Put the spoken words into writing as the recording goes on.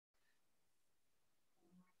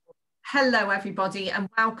Hello everybody and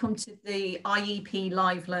welcome to the IEP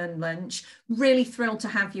Live Learn Lunch. Really thrilled to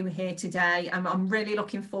have you here today. I'm really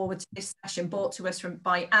looking forward to this session brought to us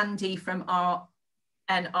by Andy from our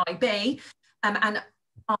RNIB and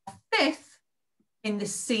our fifth in the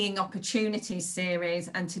Seeing Opportunities series,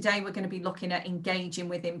 and today we're going to be looking at engaging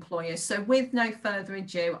with employers. So with no further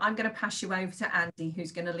ado, I'm going to pass you over to Andy,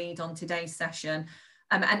 who's going to lead on today's session.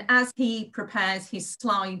 And as he prepares his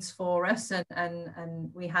slides for us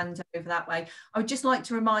and we hand over that way, I would just like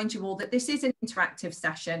to remind you all that this is an interactive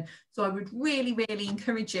session. So I would really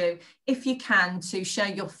encourage you, if you can, to share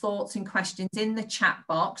your thoughts and questions in the chat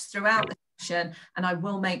box throughout the session, and I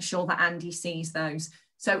will make sure that Andy sees those.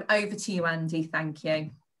 So over to you, Andy. Thank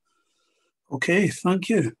you. Okay, thank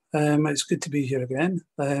you. It's good to be here again.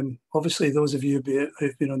 Obviously, those of you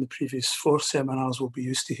who've been on the previous 4 seminars will be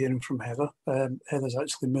used to hearing from Heather. Heather's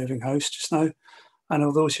actually moving house just now. And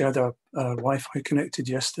although she had her Wi-Fi connected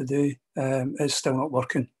yesterday, it's still not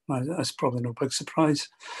working. That's probably no big surprise.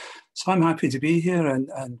 So I'm happy to be here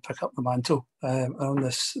and pick up the mantle. On the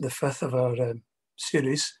 5th of our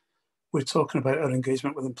series, we're talking about our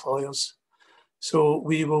engagement with employers. So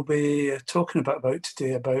we will be talking about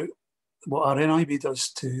today about what our NIB does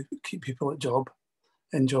to keep people in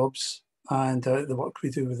jobs, and the work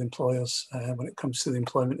we do with employers when it comes to the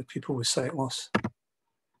employment of people with sight loss.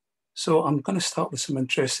 So I'm going to start with some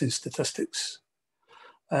interesting statistics.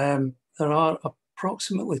 There are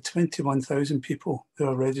approximately 21,000 people who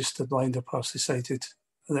are registered blind or partially sighted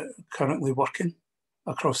that are currently working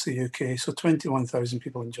across the UK. So 21,000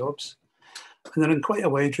 people in jobs. And they're in quite a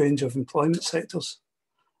wide range of employment sectors.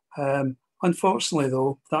 Unfortunately,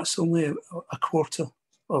 though, that's only a quarter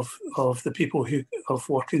of the people of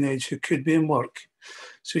working age who could be in work.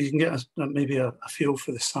 So you can get maybe a feel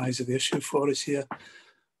for the size of the issue for us here.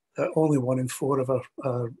 Only 1 in 4 of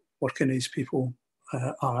our working age people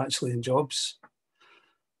are actually in jobs.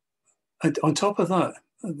 And on top of that,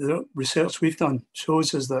 the research we've done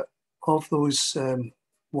shows us that of those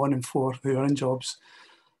 1 in 4 who are in jobs,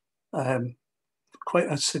 quite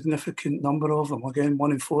a significant number of them, again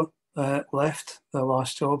 1 in 4, left their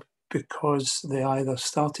last job because they either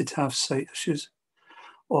started to have sight issues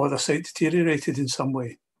or their sight deteriorated in some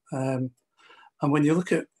way. And when you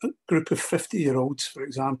look at a group of 50-year-olds, for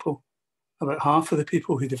example, about half of the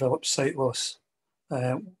people who develop sight loss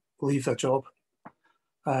leave their job.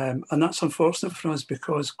 And that's unfortunate for us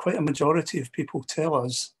because quite a majority of people tell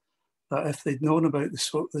us that if they'd known about the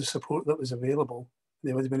support that was available,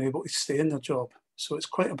 they would have been able to stay in their job. So it's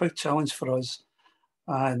quite a big challenge for us.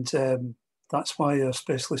 And that's why our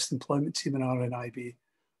specialist employment team in RNIB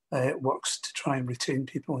works to try and retain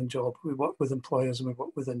people in job. We work with employers and we work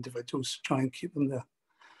with individuals to try and keep them there.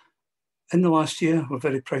 In the last year, we're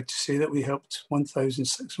very proud to say that we helped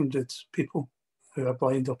 1,600 people who are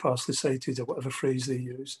blind or partially sighted, or whatever phrase they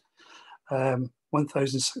use.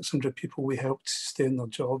 1,600 people we helped stay in their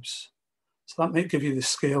jobs. So that might give you the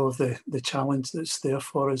scale of the challenge that's there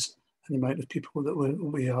for us and the amount of people that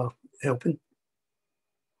we are helping.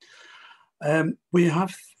 We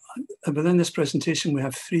have, within this presentation, we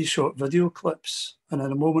have 3 short video clips, and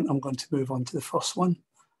in a moment I'm going to move on to the first one,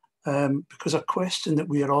 because a question that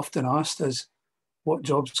we are often asked is, what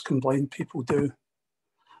jobs can blind people do?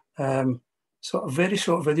 So a very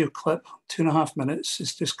short video clip, 2.5 minutes,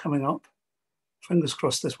 is just coming up. Fingers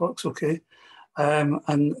crossed this works okay.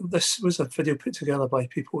 And this was a video put together by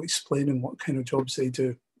people explaining what kind of jobs they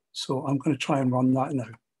do. So I'm going to try and run that now.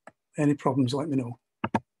 Any problems, let me know.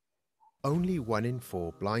 Only 1 in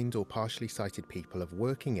 4 blind or partially sighted people of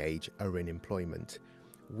working age are in employment.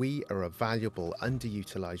 We are a valuable,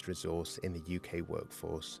 underutilised resource in the UK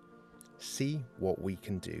workforce. See what we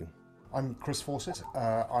can do. I'm Chris Fawcett.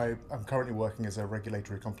 I'm currently working as a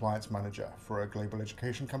regulatory compliance manager for a global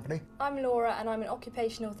education company. I'm Laura and I'm an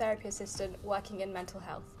occupational therapy assistant working in mental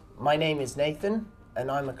health. My name is Nathan and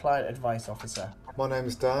I'm a client advice officer. My name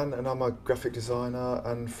is Dan and I'm a graphic designer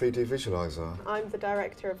and 3D visualiser. I'm the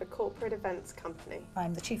director of a corporate events company.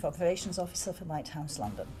 I'm the Chief Operations Officer for Lighthouse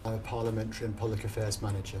London. I'm a Parliamentary and Public Affairs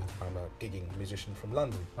Manager. I'm a gigging musician from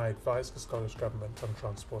London. I advise the Scottish Government on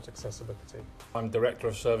transport accessibility. I'm Director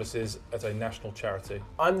of Services at a national charity.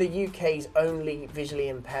 I'm the UK's only visually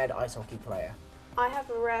impaired ice hockey player. I have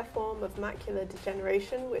a rare form of macular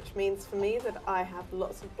degeneration, which means for me that I have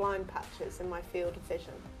lots of blind patches in my field of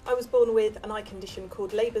vision. I was born with an eye condition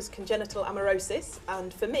called Leber's congenital amaurosis,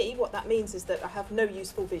 and for me what that means is that I have no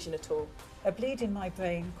useful vision at all. A bleed in my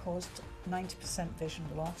brain caused 90% vision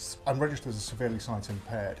loss. I'm registered as severely sight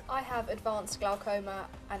impaired. I have advanced glaucoma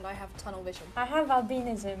and I have tunnel vision. I have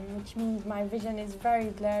albinism, which means my vision is very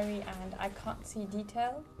blurry and I can't see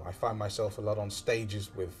detail. I find myself a lot on stages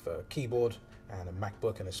with a keyboard and a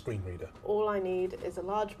MacBook and a screen reader. All I need is a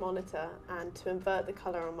large monitor and to invert the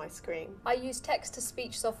colour on my screen. I use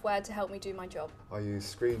text-to-speech software to help me do my job. I use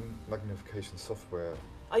screen magnification software.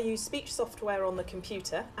 I use speech software on the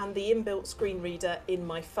computer and the inbuilt screen reader in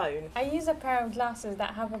my phone. I use a pair of glasses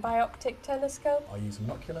that have a bioptic telescope. I use a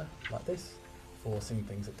binocular like this for seeing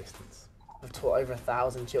things at distance. I've taught over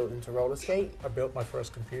 1,000 children to roller skate. I built my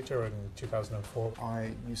first computer in 2004.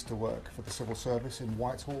 I used to work for the civil service in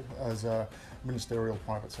Whitehall as a ministerial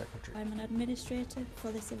private secretary. I'm an administrator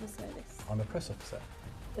for the civil service. I'm a press officer.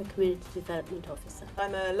 A community development officer.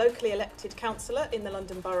 I'm a locally elected councillor in the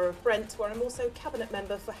London Borough of Brent, where I'm also cabinet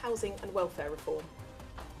member for housing and welfare reform.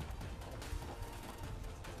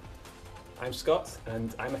 I'm Scott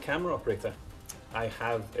and I'm a camera operator. I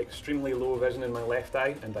have extremely low vision in my left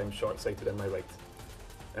eye and I'm short-sighted in my right.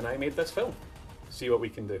 And I made this film. See what we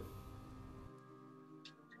can do.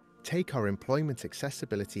 Take our employment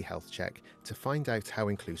accessibility health check to find out how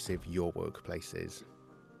inclusive your workplace is.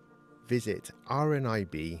 Visit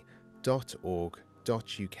rnib.org.uk.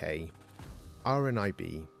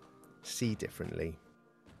 RNIB. See differently.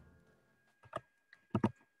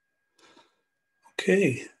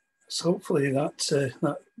 Okay, so hopefully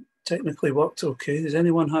that technically worked okay. Does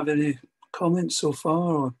anyone have any comments so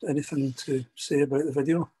far or anything to say about the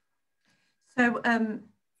video? So,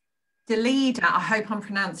 Dalida, I hope I'm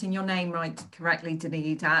pronouncing your name correctly,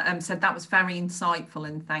 Dalida, said that was very insightful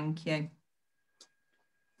and thank you.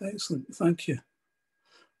 Excellent, thank you.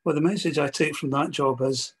 Well, the message I take from that job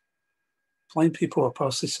is blind people or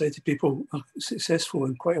partially sighted people are successful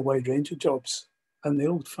in quite a wide range of jobs. And the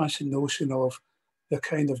old-fashioned notion of the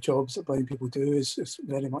kind of jobs that blind people do is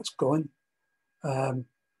very much gone.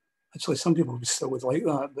 Actually, some people still would like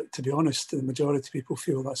that, but to be honest, the majority of people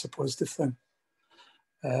feel that's a positive thing.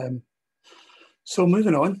 So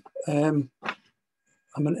moving on, I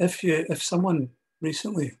mean, if someone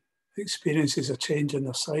recently experiences a change in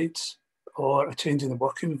their sights or a change in the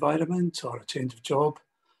work environment or a change of job,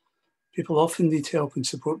 people often need help and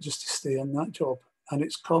support just to stay in that job. And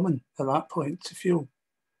it's common at that point to feel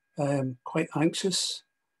quite anxious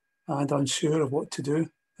and unsure of what to do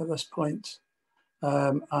at this point.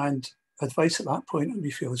 And advice at that point we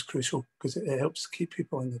feel is crucial because it helps to keep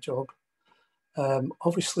people in the job.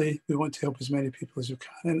 Obviously, we want to help as many people as we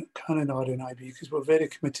can in RNIB because we're very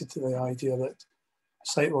committed to the idea that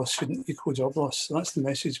sight loss shouldn't equal job loss. So that's the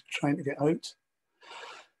message we're trying to get out.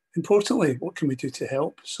 Importantly, what can we do to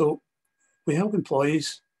help? So we help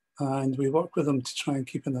employees and we work with them to try and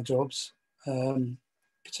keep in their jobs,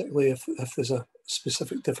 particularly if there's a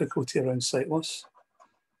specific difficulty around sight loss.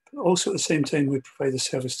 But also at the same time, we provide a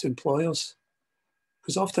service to employers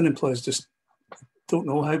because often employers just don't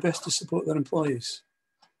know how best to support their employees.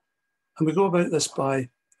 And we go about this by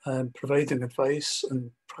providing advice and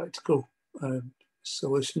practical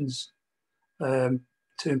solutions to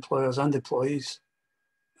employers and employees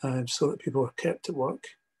so that people are kept at work.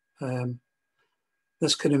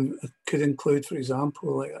 This could include, for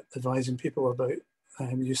example, like advising people about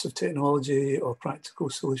use of technology or practical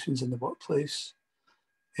solutions in the workplace.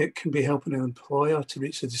 It can be helping an employer to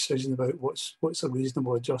reach a decision about what's a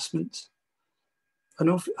reasonable adjustment.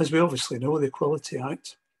 And as we obviously know, the Equality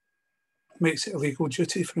Act makes it a legal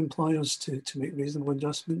duty for employers to make reasonable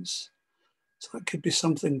adjustments. So that could be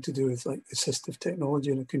something to do with like assistive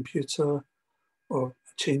technology in a computer or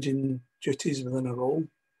changing duties within a role.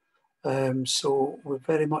 So we're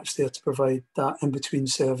very much there to provide that in-between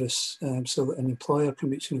service so that an employer can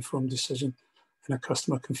reach an informed decision and a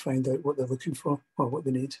customer can find out what they're looking for or what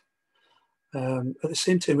they need. At the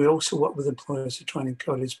same time, we also work with employers to try and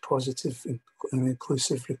encourage positive and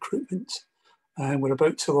inclusive recruitment. And we're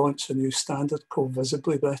about to launch a new standard called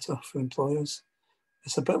Visibly Better for employers.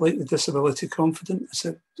 It's a bit like the Disability Confident,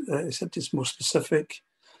 except it's more specific,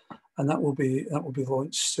 and that will be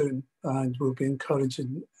launched soon. And we'll be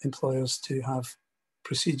encouraging employers to have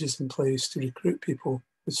procedures in place to recruit people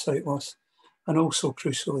with sight loss, and also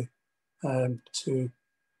crucially to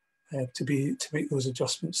make those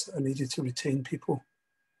adjustments that are needed to retain people.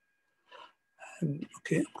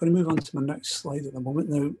 Okay, I'm going to move on to my next slide at the moment.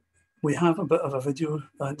 Now, we have a bit of a video.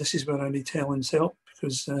 This is where I need Helen's help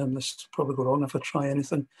because this will probably go wrong if I try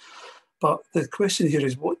anything. But the question here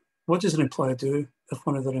is, what does an employer do if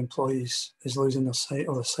one of their employees is losing their sight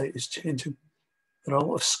or their sight is changing? There are a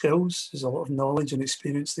lot of skills, there's a lot of knowledge and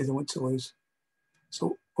experience they don't want to lose.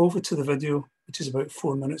 So over to the video, which is about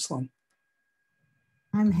 4 minutes long.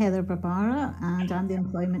 I'm Heather Barbara and I'm the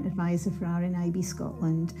Employment Advisor for RNIB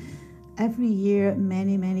Scotland. Every year,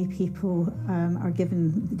 many people are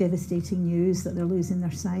given the devastating news that they're losing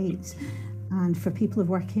their sight. And for people of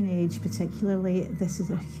working age particularly, this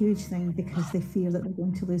is a huge thing because they fear that they're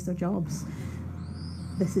going to lose their jobs.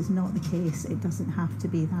 This is not the case. It doesn't have to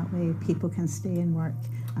be that way. People can stay in work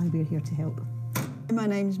and we're here to help. My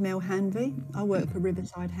name's Mel Hanvey. I work for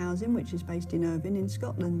Riverside Housing, which is based in Irvine in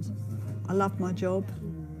Scotland. I love my job,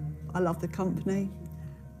 I love the company,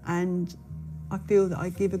 and I feel that I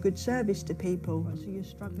give a good service to people.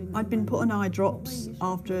 I'd been put on eye drops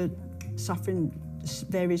after suffering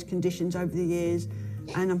various conditions over the years,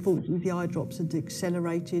 and unfortunately the eye drops had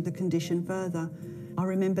accelerated the condition further. I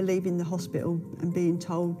remember leaving the hospital and being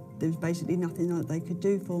told there was basically nothing that they could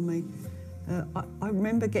do for me. I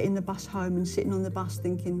remember getting the bus home and sitting on the bus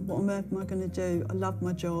thinking, what on earth am I going to do? I love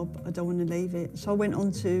my job, I don't want to leave it. So I went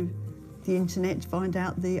onto the internet to find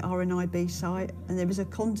out the RNIB site, and there was a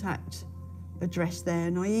contact address there,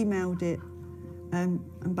 and I emailed it and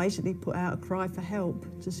basically put out a cry for help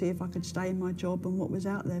to see if I could stay in my job and what was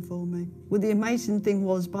out there for me. Well, the amazing thing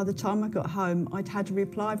was, by the time I got home, I'd had a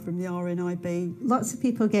reply from the RNIB. Lots of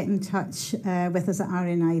people get in touch with us at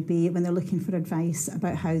RNIB when they're looking for advice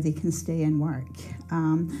about how they can stay in work.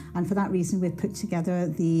 And for that reason, we've put together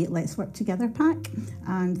the Let's Work Together pack,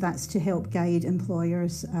 and that's to help guide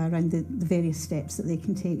employers around the various steps that they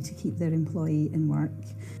can take to keep their employee in work.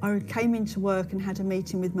 I came into work and had a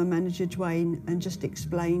meeting with my manager, Dwayne, and just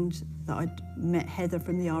explained that I'd met Heather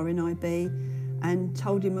from the RNIB and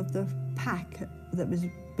told him of the pack that was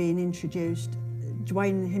being introduced.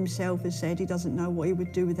 Dwayne himself has said he doesn't know what he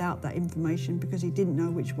would do without that information because he didn't know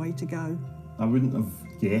which way to go. I wouldn't have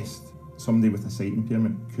guessed somebody with a sight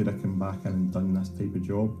impairment could have come back in and done this type of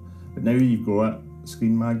job. But now you've got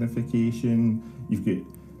screen magnification, you've got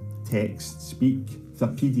text speak. If a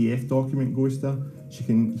PDF document goes to her, she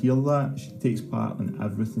can hear that, she takes part in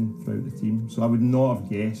everything throughout the team. So I would not have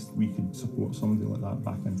guessed we could support somebody like that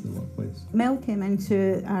back into the workplace. Mel came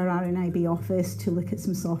into our RNIB office to look at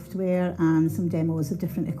some software and some demos of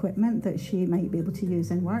different equipment that she might be able to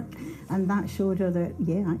use in work. And that showed her that,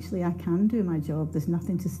 yeah, actually I can do my job. There's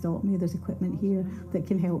nothing to stop me. There's equipment here that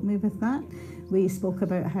can help me with that. We spoke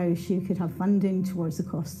about how she could have funding towards the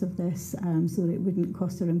cost of this so that it wouldn't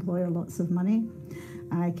cost her employer lots of money.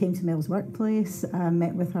 I came to Mel's workplace,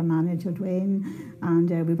 met with her manager, Dwayne, and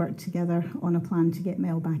we worked together on a plan to get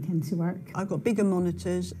Mel back into work. I got bigger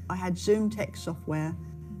monitors, I had Zoom Tech software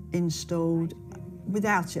installed.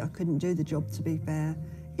 Without it, I couldn't do the job, to be fair.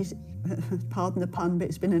 Pardon the pun, but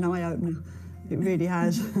it's been an eye-opener. It really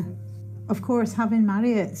has. Of course, having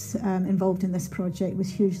Marriott involved in this project was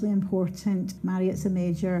hugely important. Marriott's a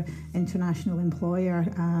major international employer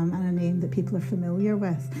and a name that people are familiar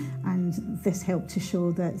with. And this helped to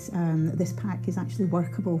show that this pack is actually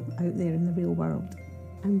workable out there in the real world.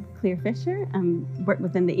 I'm Claire Fisher. I work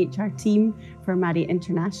within the HR team for Marriott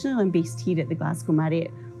International. I'm based here at the Glasgow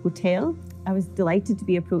Marriott Hotel. I was delighted to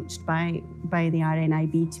be approached by the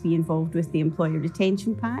RNIB to be involved with the employer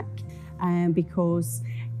retention pack because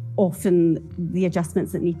often the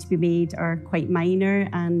adjustments that need to be made are quite minor,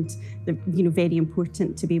 and they're very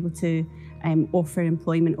important to be able to offer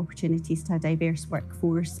employment opportunities to a diverse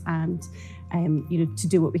workforce and to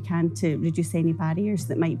do what we can to reduce any barriers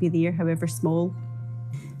that might be there, however small.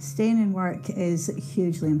 Staying in work is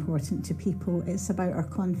hugely important to people. It's about our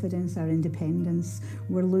confidence, our independence.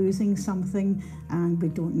 We're losing something and we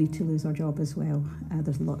don't need to lose our job as well.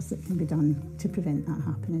 There's lots that can be done to prevent that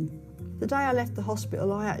happening. The day I left the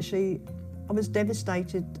hospital, I was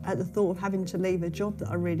devastated at the thought of having to leave a job that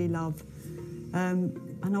I really love. And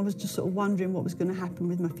I was just sort of wondering what was going to happen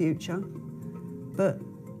with my future. But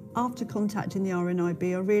after contacting the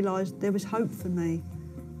RNIB, I realised there was hope for me,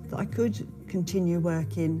 that I could continue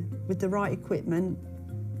working with the right equipment,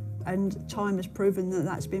 and time has proven that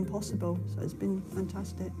that's been possible, so it's been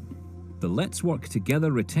fantastic. The Let's Work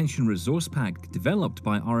Together Retention Resource Pack, developed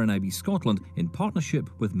by RNIB Scotland in partnership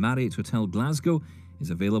with Marriott Hotel Glasgow,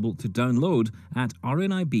 is available to download at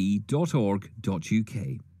rnib.org.uk.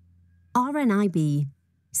 RNIB.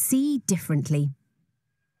 See differently.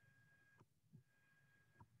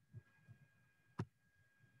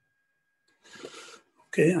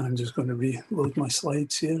 Okay, I'm just going to reload my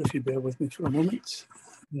slides here, if you bear with me for a moment.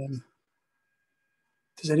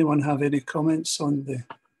 Does anyone have any comments on the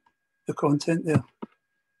content there?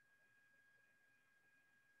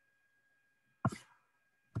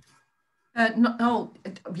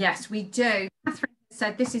 Yes, we do. Catherine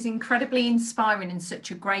said this is incredibly inspiring and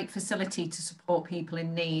such a great facility to support people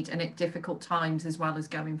in need and at difficult times as well as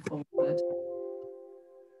going forward.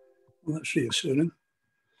 Well, that's reassuring.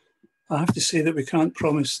 I have to say that we can't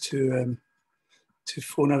promise to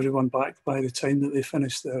phone everyone back by the time that they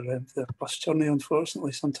finish their bus journey,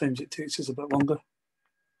 unfortunately. Sometimes it takes us a bit longer.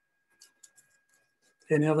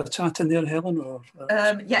 Any other chat in there, Helen? Or,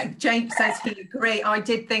 yeah, Jake says he agree. I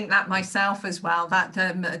did think that myself as well,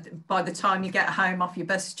 that by the time you get home off your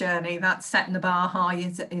bus journey, that's setting the bar high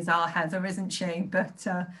is our Heather, isn't she? But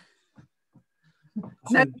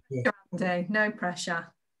no pressure, Andy, no pressure.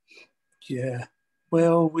 Yeah.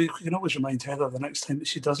 Well, we can always remind Heather the next time that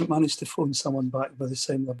she doesn't manage to phone someone back by the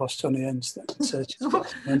time the bus journey ends that she's got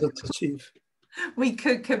something to achieve. We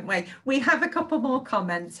could, couldn't we? We have a couple more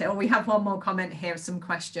comments here, or we have one more comment here, some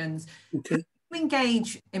questions. Okay. How do you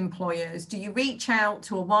engage employers? Do you reach out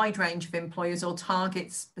to a wide range of employers or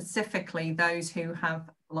target specifically those who have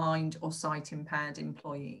blind or sight impaired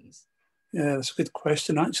employees? Yeah, that's a good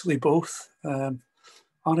question. Actually, both.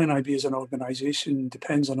 RNIB as an organisation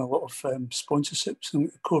depends on a lot of sponsorships and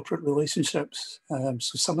corporate relationships. So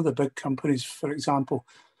some of the big companies, for example,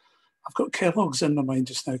 I've got Kellogg's in my mind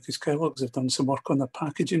just now because Kellogg's have done some work on their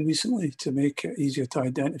packaging recently to make it easier to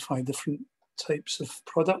identify different types of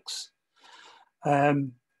products. A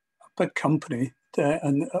big company,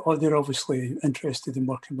 and they're obviously interested in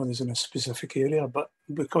working with us in a specific area, but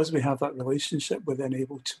because we have that relationship, we're then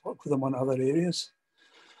able to work with them on other areas.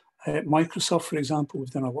 Microsoft, for example,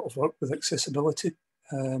 we've done a lot of work with accessibility,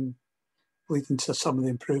 leading to some of the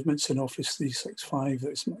improvements in Office 365.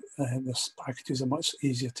 This packages are much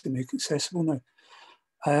easier to make accessible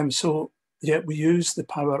now. So yeah, we use the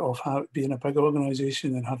power of being a big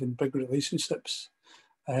organisation and having big relationships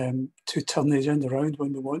to turn the agenda around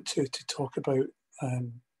when we want to talk about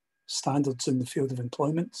standards in the field of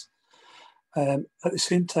employment. At the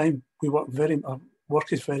same time,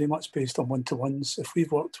 work is very much based on one-to-ones. If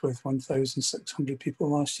we've worked with 1,600 people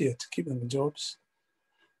last year to keep them in jobs,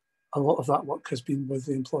 a lot of that work has been with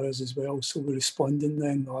the employers as well. So we're responding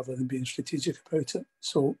then rather than being strategic about it.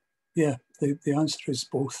 So yeah, the answer is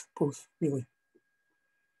both really.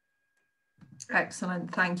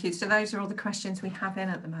 Excellent, thank you. So those are all the questions we have in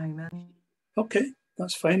at the moment. Okay,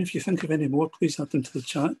 that's fine. If you think of any more, please add them to the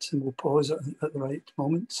chat and we'll pause at the right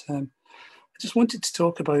moment. I just wanted to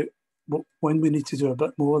talk about when we need to do a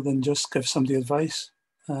bit more than just give somebody advice.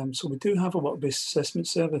 So we do have a work-based assessment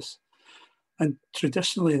service. And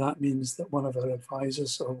traditionally that means that one of our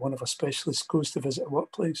advisors or one of our specialists goes to visit a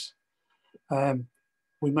workplace.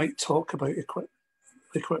 We might talk about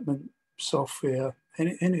equipment, software,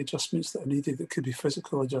 any adjustments that are needed. That could be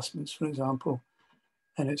physical adjustments, for example.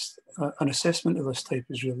 And it's an assessment of this type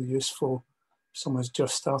is really useful. Someone's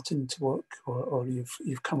just starting to work or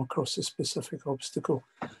you've come across a specific obstacle.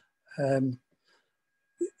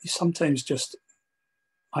 Sometimes just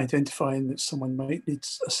identifying that someone might need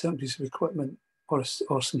a certain piece of equipment or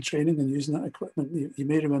some training in using that equipment. You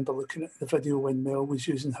may remember looking at the video when Mel was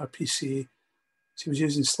using her PC. She was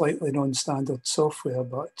using slightly non-standard software,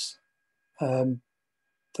 but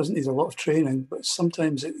doesn't need a lot of training. But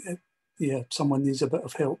sometimes someone needs a bit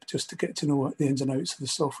of help just to get to know what the ins and outs of the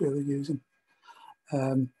software they're using.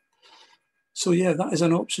 So yeah, that is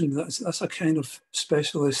an option. That's a kind of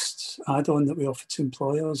specialist add-on that we offer to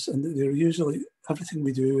employers, and they're usually, everything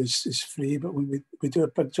we do is free, but when we do a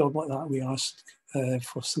big job like that, we ask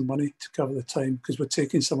for some money to cover the time because we're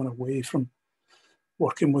taking someone away from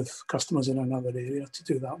working with customers in another area to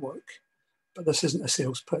do that work. But this isn't a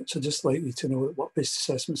sales pitch. I'd just like you to know that work-based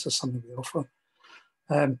assessments are something we offer.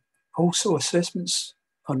 Also, assessments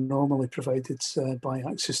are normally provided by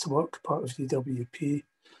Access to Work, part of DWP.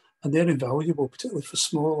 And they're invaluable, particularly for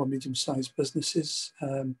small or medium-sized businesses,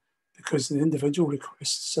 because the individual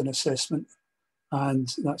requests an assessment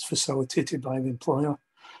and that's facilitated by the employer.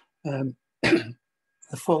 The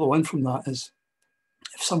follow-on from that is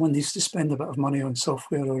if someone needs to spend a bit of money on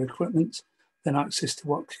software or equipment, then Access to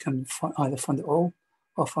Work can either fund it all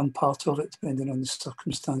or fund part of it, depending on the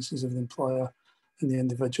circumstances of the employer and the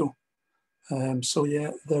individual. So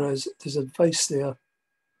yeah, there's advice there.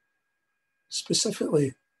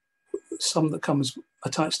 Specifically, some that comes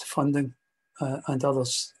attached to funding and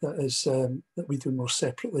others that we do more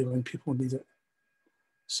separately when people need it.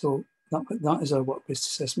 So that is our work-based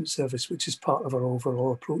assessment service, which is part of our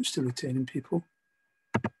overall approach to retaining people.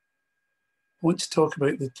 I want to talk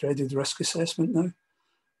about the dreaded risk assessment now,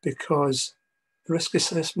 because risk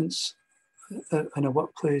assessments in a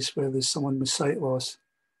workplace where there's someone with sight loss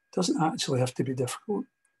doesn't actually have to be difficult,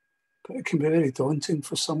 but it can be very daunting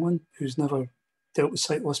for someone who's never dealt with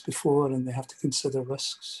sight loss before and they have to consider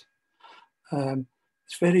risks.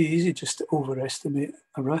 It's very easy just to overestimate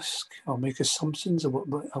a risk or make assumptions about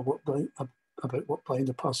what blind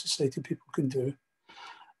or partially sighted people can do.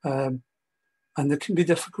 And there can be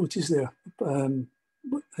difficulties there.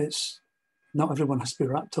 It's not everyone has to be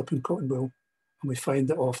wrapped up in cotton wool. And we find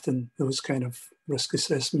that often those kind of risk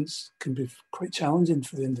assessments can be quite challenging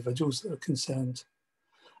for the individuals that are concerned.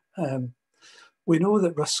 We know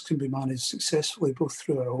that risks can be managed successfully both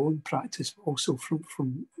through our own practice, but also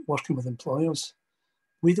from working with employers.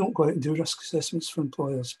 We don't go out and do risk assessments for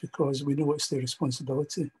employers because we know it's their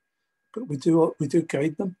responsibility, but we do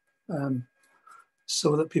guide them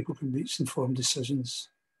so that people can reach informed decisions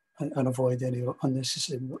and avoid any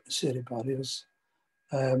unnecessary barriers.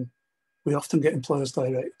 We often get employers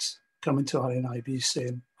direct coming to RNIB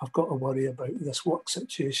saying, I've got a worry about this work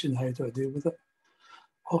situation, how do I deal with it?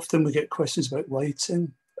 Often we get questions about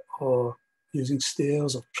lighting or using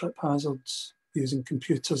stairs or trip hazards, using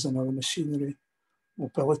computers and other machinery,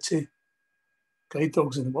 mobility, guide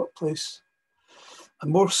dogs in the workplace.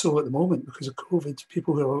 And more so at the moment because of COVID,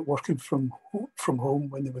 people who are working from home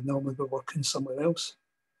when they would normally be working somewhere else.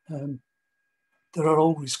 There are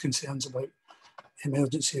always concerns about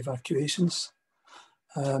emergency evacuations.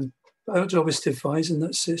 Our job is to advise in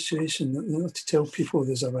that situation, to tell people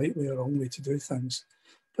there's a right way or wrong way to do things.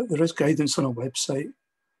 But there is guidance on our website.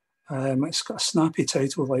 It's got a snappy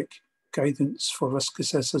title like Guidance for Risk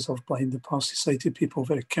Assessors of Blind and Partially Sighted People,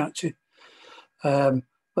 very catchy. But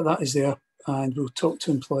that is there, and we'll talk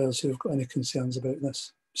to employers who have got any concerns about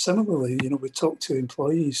this. Similarly, we talk to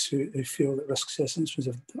employees who feel that risk assessments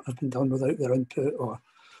have been done without their input or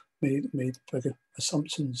made bigger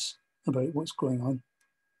assumptions about what's going on.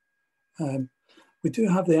 We do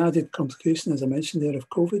have the added complication, as I mentioned there, of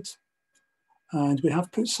COVID. And we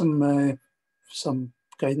have put some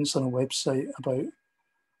guidance on our website about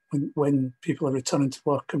when people are returning to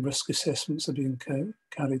work and risk assessments are being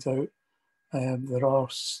carried out.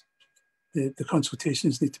 The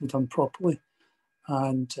consultations need to be done properly,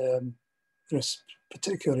 and there's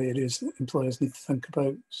particular areas that employers need to think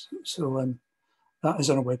about. So that is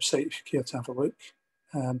on our website if you care to have a look.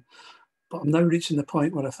 But I'm now reaching the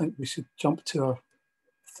point where I think we should jump to our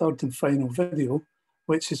third and final video,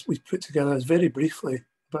 which is we've put together as very briefly,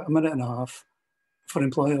 about a minute and a half, for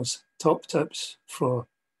employers, top tips for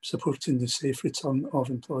supporting the safe return of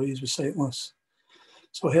employees with sight loss.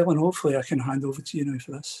 So Helen, hopefully I can hand over to you now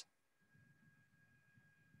for this.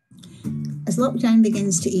 As lockdown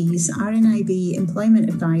begins to ease, RNIB employment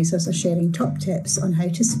advisors are sharing top tips on how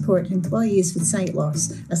to support employees with sight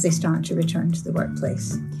loss as they start to return to the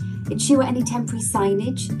workplace. Ensure any temporary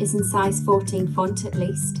signage is in size 14 font at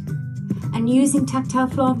least. And using tactile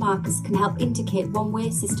floor markers can help indicate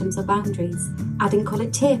one-way systems or boundaries. Adding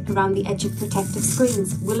coloured tape around the edge of protective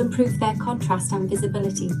screens will improve their contrast and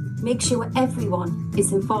visibility. Make sure everyone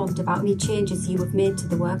is informed about any changes you have made to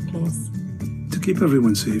the workplace. To keep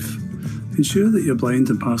everyone safe, ensure that your blind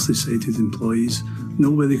and partially sighted employees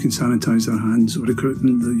know where they can sanitise their hands or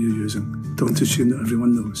equipment that you're using. Don't assume that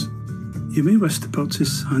everyone knows. You may wish to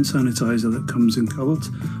purchase hand sanitizer that comes in coloured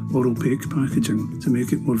or opaque packaging to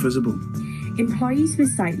make it more visible. Employees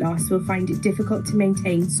with sight loss will find it difficult to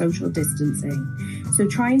maintain social distancing, so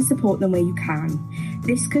try and support them where you can.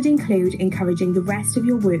 This could include encouraging the rest of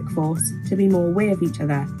your workforce to be more aware of each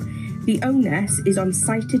other. The onus is on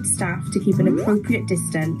sighted staff to keep an appropriate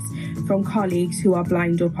distance from colleagues who are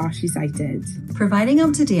blind or partially sighted. Providing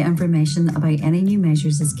up-to-date information about any new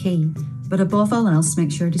measures is key, but above all else,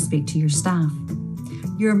 make sure to speak to your staff.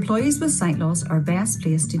 Your employees with sight loss are best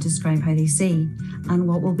placed to describe how they see and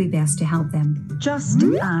what will be best to help them. Just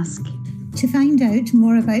ask. To find out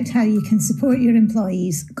more about how you can support your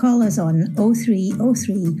employees, call us on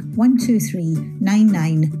 0303 123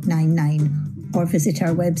 9999 or visit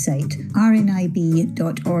our website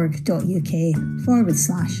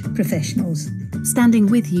rnib.org.uk/professionals. Standing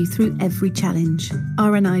with you through every challenge.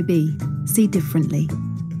 RNIB. See differently.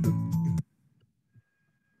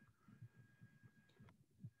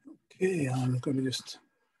 Okay, I'm going to just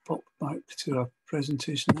pop back to our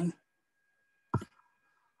presentation now.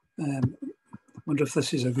 I wonder if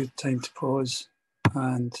this is a good time to pause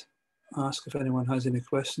and ask if anyone has any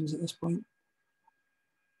questions at this point.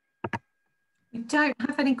 We don't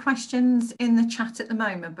have any questions in the chat at the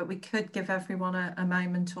moment, but we could give everyone a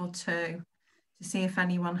moment or two to see if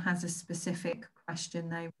anyone has a specific question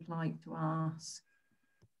they would like to ask.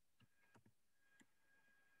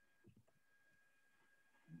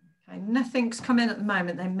 Okay, nothing's come in at the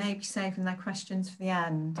moment. They may be saving their questions for the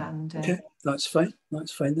end. And okay, that's fine.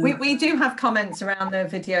 That's fine. We do have comments around the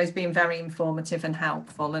videos being very informative and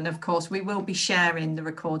helpful. And of course, we will be sharing the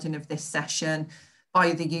recording of this session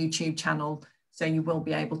via the YouTube channel. So you will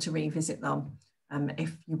be able to revisit them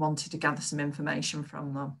if you wanted to gather some information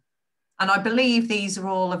from them. And I believe these are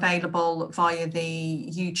all available via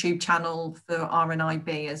the YouTube channel for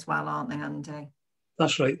RNIB as well, aren't they, Andy?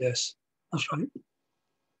 That's right, yes, that's right.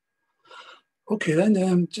 Okay,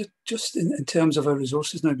 then just in terms of our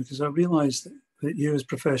resources now, because I realise that you as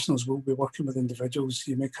professionals will be working with individuals.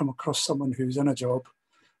 You may come across someone who's in a job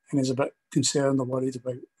and is a bit concerned or worried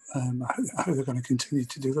about how they're going to continue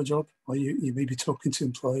to do their job, or you may be talking to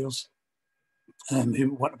employers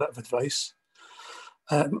who want a bit of advice.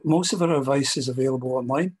 Most of our advice is available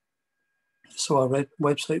online. So our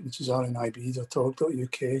website, which is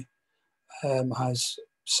rnib.org.uk, has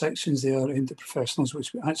sections there aimed at professionals,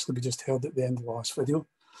 which actually we just heard at the end of the last video,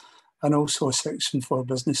 and also a section for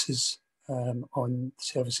businesses on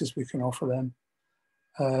services we can offer them.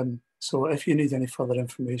 So if you need any further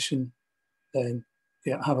information, then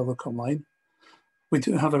yeah, have a look online. We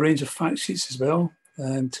do have a range of fact sheets as well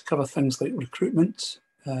to cover things like recruitment,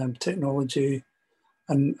 technology,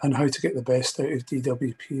 and how to get the best out of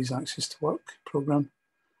DWP's Access to Work programme,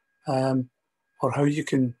 or how you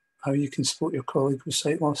can support your colleague with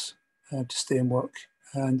sight loss to stay in work.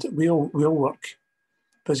 And we all work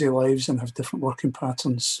busy lives and have different working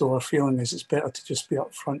patterns, so our feeling is it's better to just be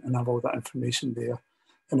upfront and have all that information there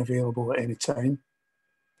and available at any time.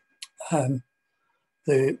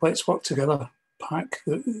 The Let's Work Together pack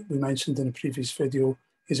that we mentioned in a previous video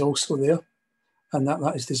is also there, and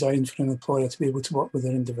that is designed for an employer to be able to work with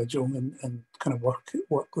an individual and kind of work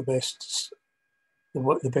the best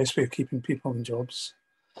way of keeping people in jobs.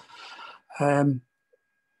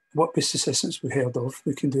 Work-based assessments we heard of.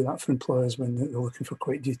 We can do that for employers when they're looking for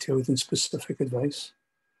quite detailed and specific advice.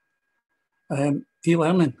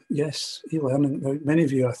 E-learning, yes, e-learning. Now, many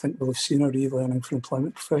of you, I think, will have seen our e-learning for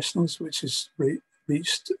employment professionals, which has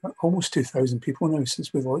reached almost 2,000 people now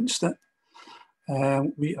since we launched it.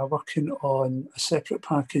 We are working on a separate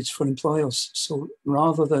package for employers. So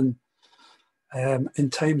rather than in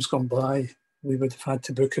times gone by, we would have had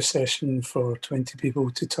to book a session for 20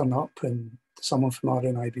 people to turn up and someone from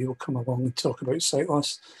RNIB will come along and talk about sight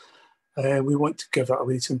loss. We want to give that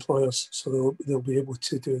away to employers, so they'll be able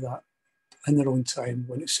to do that in their own time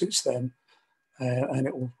when it suits them, and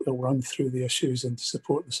it'll run through the issues and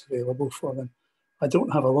support that's available for them. I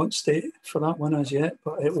don't have a launch date for that one as yet,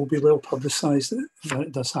 but it will be well publicised when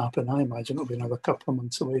it does happen. I imagine it'll be another couple of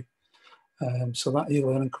months away. So that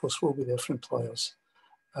e-learning course will be there for employers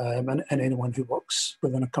and anyone who works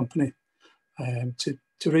within a company to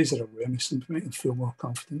raise their awareness and make them feel more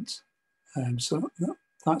confident. So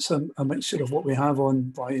that's a mixture of what we have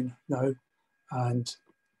online now and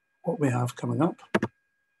what we have coming up.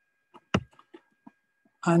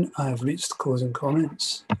 And I have reached closing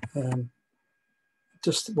comments.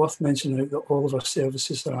 Just worth mentioning that all of our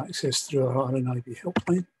services are accessed through our RNIB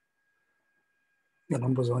helpline. The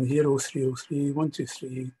number's on here, 0303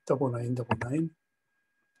 123 9999,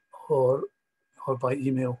 or by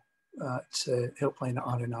email at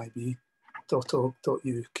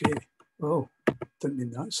helpline@rnib.org.uk. Oh, didn't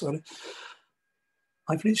mean that, sorry.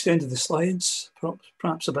 I've reached the end of the slides,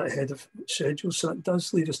 perhaps a bit ahead of schedule, so it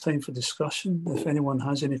does leave us time for discussion. If anyone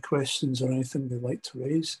has any questions or anything they'd like to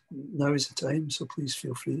raise, now is the time, so please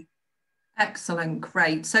feel free. Excellent,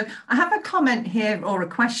 great. So I have a comment here or a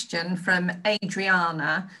question from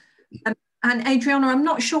Adriana. And Adriana, I'm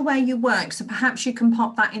not sure where you work, so perhaps you can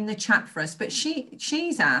pop that in the chat for us. But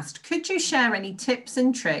she's asked, could you share any tips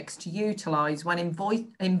and tricks to utilise when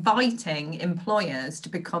inviting employers to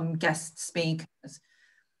become guest speakers?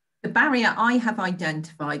 The barrier I have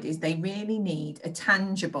identified is they really need a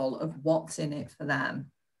tangible of what's in it for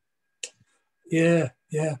them. Yeah,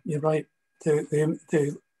 you're right.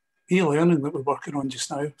 The e-learning that we're working on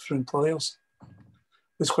just now for employers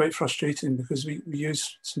was quite frustrating because we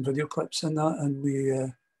used some video clips in that, and we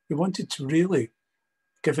wanted to really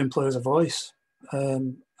give employers a voice,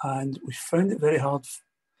 and we found it very hard.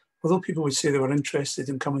 Although people would say they were interested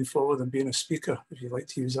in coming forward and being a speaker, if you like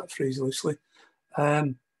to use that phrase loosely,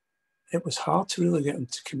 it was hard to really get them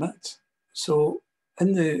to commit. So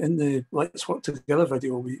in the Let's Work Together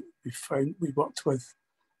video, we worked with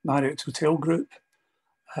Marriott Hotel Group,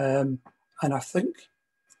 and I think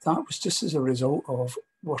that was just as a result of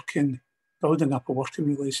building up a working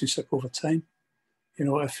relationship over time. You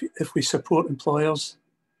know, if we support employers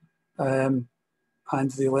and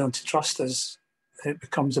they learn to trust us, it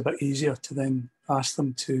becomes a bit easier to then ask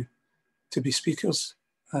them to be speakers.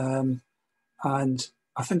 And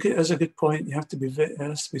I think it is a good point. There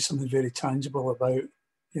has to be something very tangible about,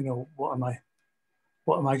 you know, what am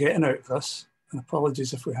I getting out of this? And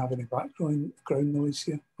apologies if we have any background noise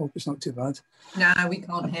here. Hope it's not too bad. No, we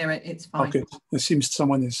can't hear it. It's fine. Okay. It seems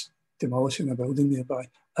someone is demolishing a building nearby.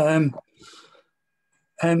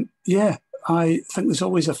 Yeah, I think there's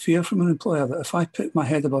always a fear from an employer that if I put my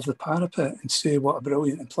head above the parapet and say what a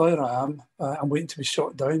brilliant employer I am, I'm waiting to be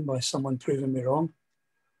shot down by someone proving me wrong.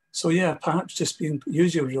 So yeah, perhaps just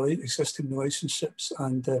use your existing relationships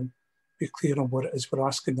and be clear on what it is we're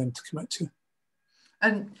asking them to commit to.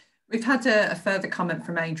 And we've had a further comment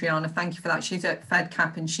from Adriana. Thank you for that. She's at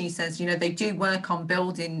FedCap and she says, you know, they do work on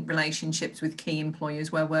building relationships with key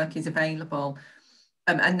employers where work is available.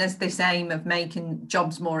 And there's this aim of making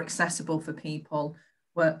jobs more accessible for people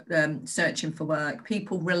searching for work.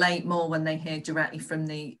 People relate more when they hear directly from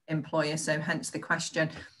the employer. So hence the question,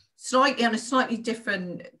 slightly on a slightly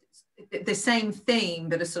different, the same theme,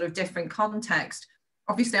 but a sort of different context.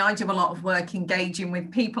 Obviously, I do a lot of work engaging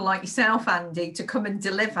with people like yourself, Andy, to come and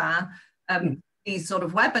deliver these sort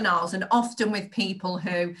of webinars, and often with people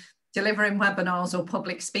who delivering webinars or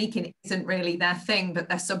public speaking isn't really their thing, but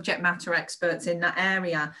they're subject matter experts in that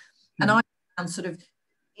area. And I found sort of,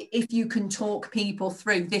 if you can talk people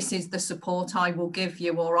through, this is the support I will give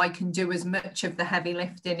you, or I can do as much of the heavy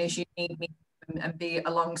lifting as you need me and be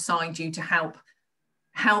alongside you to help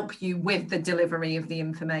you with the delivery of the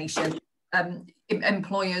information.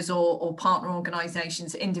 Employers or partner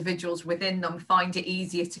organisations, individuals within them find it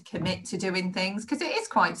easier to commit to doing things, because it is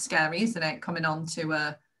quite scary, isn't it, coming on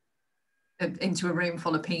to into a room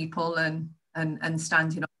full of people and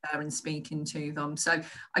standing up there and speaking to them. So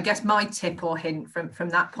I guess my tip or hint from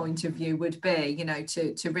that point of view would be, you know,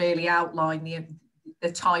 to really outline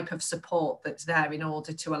the type of support that's there in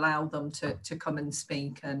order to allow them to come and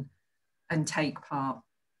speak and take part.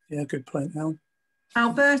 Yeah, good point, Helen.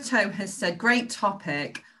 Alberto has said, great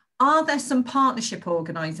topic. Are there some partnership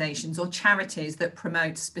organisations or charities that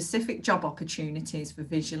promote specific job opportunities for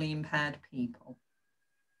visually impaired people?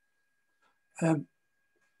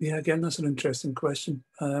 Yeah, again, that's an interesting question.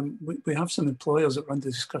 We have some employers that we're under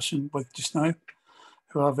discussion with just now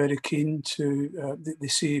who are very keen to, they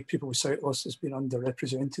see people with sight loss as being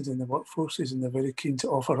underrepresented in the workforces, and they're very keen to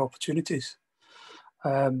offer opportunities.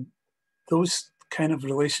 Those kind of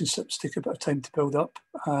relationships take a bit of time to build up,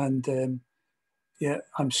 and yeah,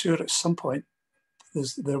 I'm sure at some point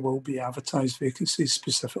there will be advertised vacancies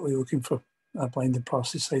specifically looking for blind and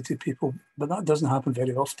partially sighted people, but that doesn't happen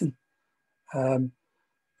very often. I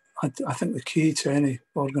think the key to any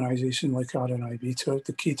organisation like RNIB,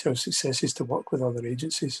 the key to our success is to work with other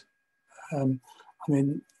agencies. I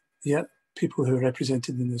mean, yeah, people who are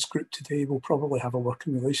represented in this group today will probably have a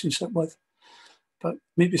working relationship with, but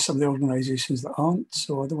maybe some of the organisations that aren't,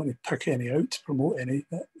 so I don't want to pick any out to promote any,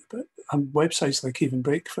 but websites like Even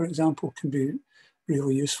Break, for example, can be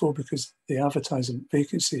really useful because they advertise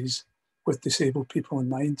vacancies with disabled people in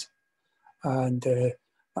mind, and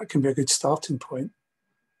that can be a good starting point.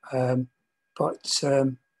 Yeah,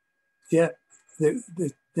 the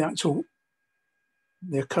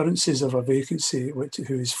occurrences of a vacancy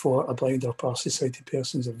who is for a blind or partially sighted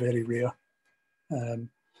person are very rare.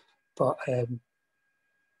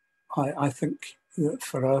 I think that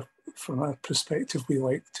from our perspective, we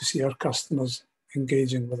like to see our customers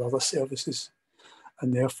engaging with other services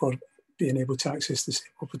and therefore being able to access the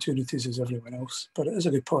same opportunities as everyone else. But it is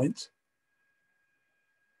a good point.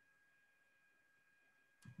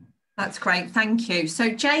 That's great, thank you. So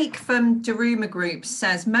Jake from Daruma Group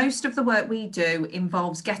says, most of the work we do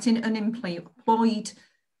involves getting unemployed,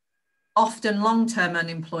 often long-term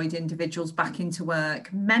unemployed individuals back into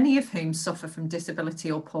work, many of whom suffer from disability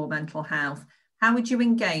or poor mental health. How would you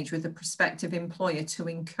engage with a prospective employer to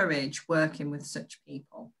encourage working with such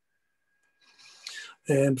people?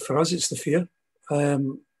 For us, it's the fear.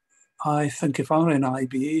 I think if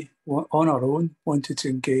RNIB on our own wanted to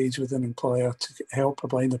engage with an employer to help a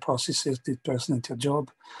blind or partially sighted person into a job,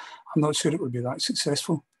 I'm not sure it would be that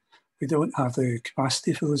successful. We don't have the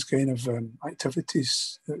capacity for those kind of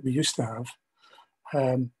activities that we used to have.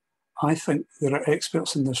 I think there are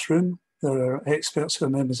experts in this room, there are experts who are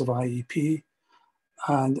members of IEP,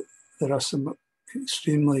 and there are some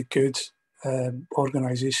extremely good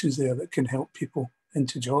organisations there that can help people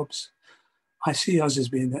into jobs. I see us as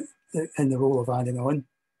being in the role of adding on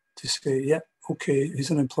to say, yeah, okay, he's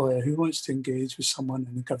an employer who wants to engage with someone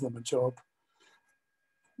and give them a job.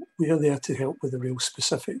 We are there to help with the real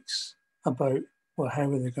specifics about, well, how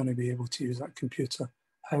are they going to be able to use that computer?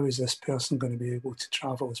 How is this person going to be able to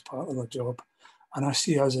travel as part of their job? And I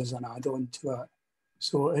see us as an add-on to that.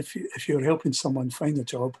 So if you're helping someone find a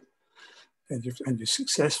job and you're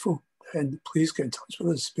successful, then please get in touch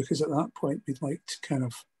with us, because at that point we'd like to kind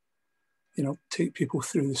of, you know, take people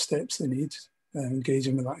through the steps they need,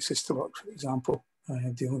 engaging with access to work, for example,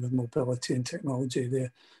 dealing with mobility and technology.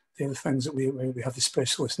 They're the things that we have the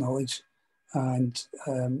specialist knowledge and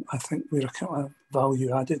I think we're kind of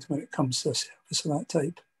value added when it comes to a service of that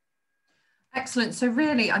type. Excellent. So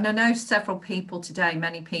really, and I know several people today,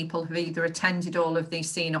 many people have either attended all of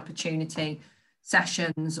these Seen Opportunity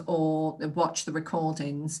sessions or watched the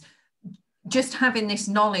recordings. Just having this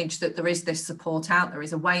knowledge that there is this support out there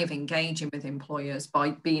is a way of engaging with employers by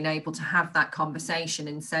being able to have that conversation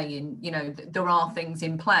and saying, you know, there are things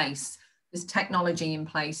in place, there's technology in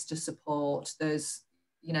place to support, there's,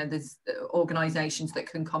 you know, there's organisations that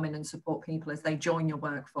can come in and support people as they join your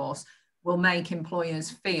workforce, will make employers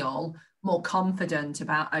feel more confident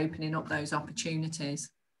about opening up those opportunities.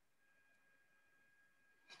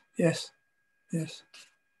 Yes, yes.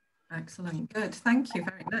 Excellent, good, thank you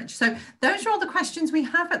very much. So those are all the questions we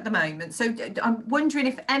have at the moment. So I'm wondering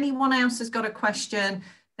if anyone else has got a question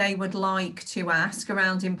they would like to ask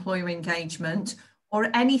around employer engagement, or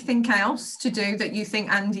anything else to do that you think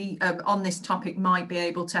Andy on this topic might be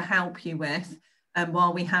able to help you with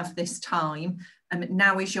while we have this time.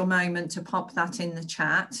 Now is your moment to pop that in the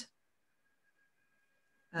chat.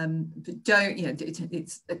 But don't, you know,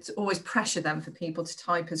 it's always pressure then for people to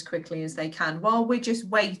type as quickly as they can while we're just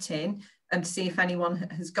waiting to see if anyone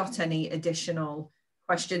has got any additional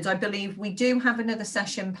questions. I believe we do have another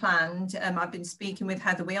session planned. I've been speaking with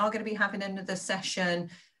Heather. We are going to be having another session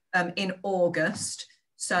in August.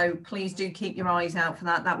 So please do keep your eyes out for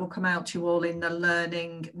that. That will come out to you all in the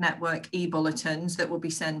Learning Network e-bulletins that will be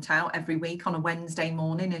sent out every week on a Wednesday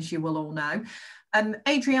morning, as you will all know.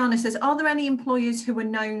 Adriana says, are there any employers who are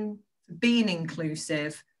known for being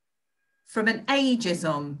inclusive from an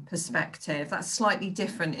ageism perspective? That's slightly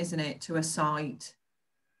different, isn't it, to a site?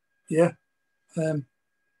 Yeah. I'm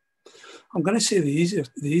going to say the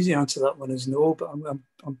easy answer to that one is no, but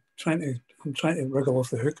I'm trying to wriggle off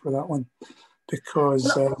the hook with that one,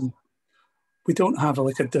 because we don't have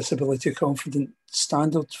like a disability confident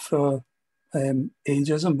standard for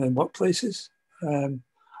ageism in workplaces.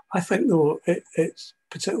 I think though it's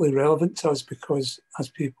particularly relevant to us because as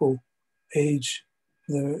people age,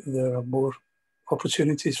 there are more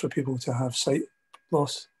opportunities for people to have sight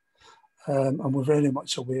loss, and we're very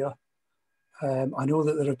much aware. I know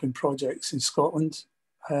that there have been projects in Scotland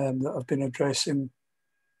that have been addressing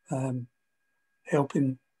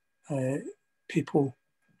helping people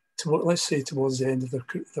to, let's say, towards the end of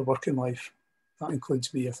their working life. That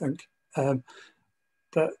includes me, I think.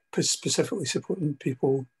 But specifically supporting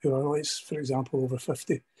people who are, like, for example, over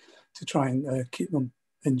 50 to try and keep them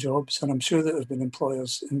in jobs. And I'm sure that there have been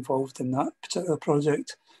employers involved in that particular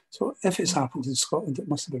project. So if it's happened in Scotland, it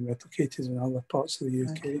must have been replicated in other parts of the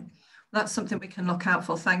UK. Okay. That's something we can look out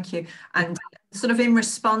for, thank you. And sort of in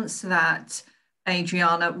response to that,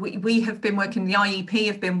 Adriana, we have been working, the IEP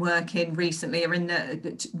have been working recently, are in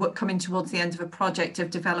coming towards the end of a project of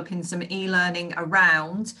developing some e-learning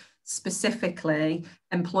around specifically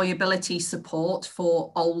employability support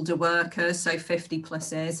for older workers, so 50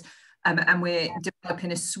 pluses. And we're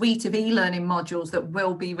developing a suite of e-learning modules that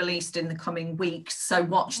will be released in the coming weeks. So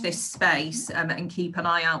watch this space and keep an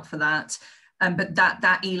eye out for that. But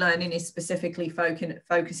that e-learning is specifically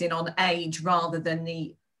focusing on age rather than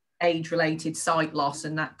the age-related sight loss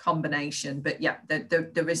and that combination. But yeah,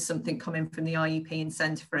 there is something coming from the IEP and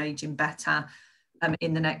Centre for Ageing Better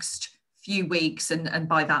in the next few weeks, and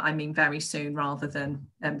by that I mean very soon rather than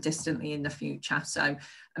distantly in the future. So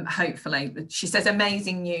hopefully, she says,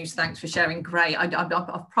 amazing news, thanks for sharing, great.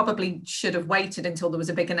 I probably should have waited until there was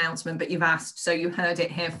a big announcement, but you've asked, so you heard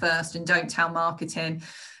it here first, and don't tell marketing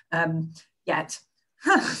yet.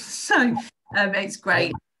 So it's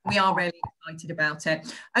great. We are really excited about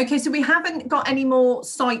it. Okay, so we haven't got any more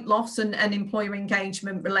sight loss and employer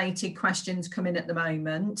engagement related questions coming at the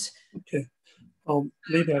moment. Okay. Well,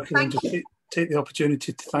 maybe I can just take the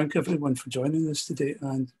opportunity to thank everyone for joining us today,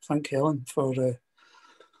 and thank Helen for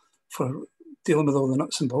dealing with all the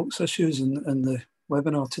nuts and bolts issues in the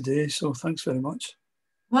webinar today. So thanks very much.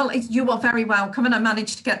 Well, you are very welcome, and I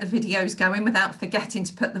managed to get the videos going without forgetting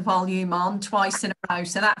to put the volume on twice in a row.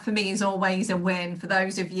 So that for me is always a win. For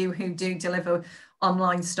those of you who do deliver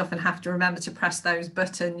online stuff and have to remember to press those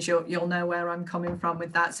buttons, you'll know where I'm coming from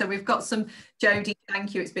with that. So we've got some, Jodie,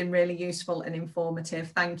 thank you. It's been really useful and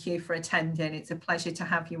informative. Thank you for attending. It's a pleasure to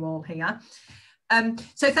have you all here.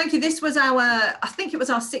 So thank you. This was I think it was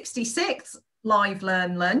our 66th Live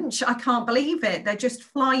Learn Lunch. I can't believe it. They're just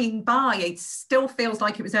flying by. It still feels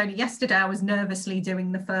like it was only yesterday I was nervously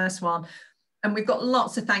doing the first one. And we've got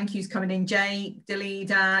lots of thank yous coming in. Jake,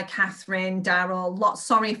 Delida, Catherine, Daryl, lots.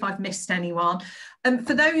 Sorry if I've missed anyone.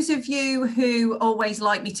 For those of you who always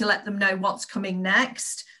like me to let them know what's coming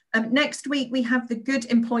next, Next week, we have the Good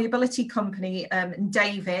Employability Company,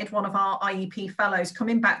 David, one of our IEP fellows,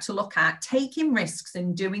 coming back to look at taking risks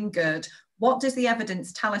and doing good. What does the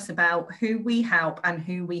evidence tell us about who we help and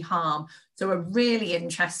who we harm? So a really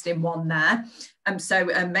interesting one there. So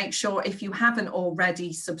make sure if you haven't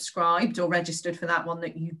already subscribed or registered for that one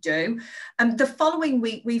that you do. The following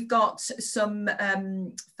week, we've got some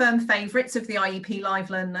firm favourites of the IEP Live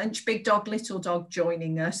Learn Lunch, Big Dog, Little Dog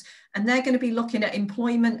joining us. And they're going to be looking at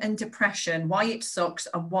employment and depression, why it sucks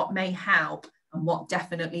and what may help and what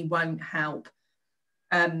definitely won't help.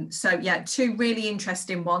 So yeah, two really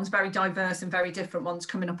interesting ones, very diverse and very different ones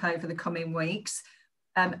coming up over the coming weeks.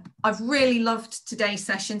 I've really loved today's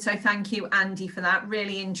session, so thank you, Andy, for that.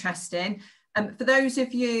 Really interesting. For those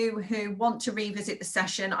of you who want to revisit the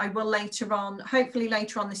session, I will later on, hopefully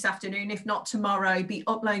later on this afternoon, if not tomorrow, be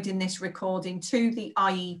uploading this recording to the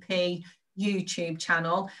IEP YouTube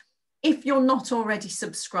channel. If you're not already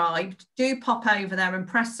subscribed, do pop over there and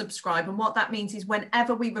press subscribe. And what that means is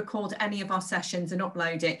whenever we record any of our sessions and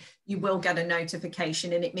upload it, you will get a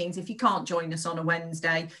notification. And it means if you can't join us on a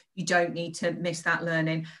Wednesday, you don't need to miss that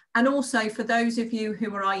learning. And also for those of you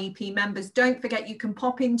who are IEP members, don't forget you can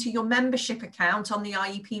pop into your membership account on the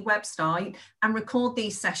IEP website and record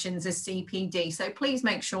these sessions as CPD. So please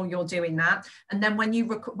make sure you're doing that. And then when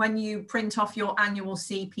you print off your annual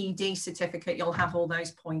CPD certificate, you'll have all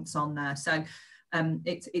those points on there. So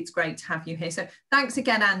it's great to have you here. So thanks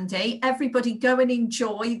again, Andy. Everybody go and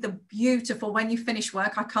enjoy the beautiful, when you finish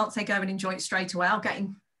work, I can't say go and enjoy it straight away. I'll get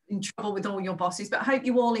in trouble with all your bosses, but I hope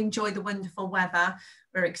you all enjoy the wonderful weather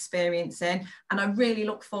we're experiencing. And I really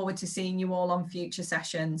look forward to seeing you all on future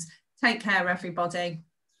sessions. Take care, everybody.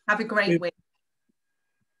 Have a great week.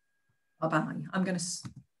 Bye-bye. I'm going to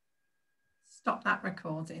stop that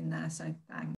recording there, so thanks.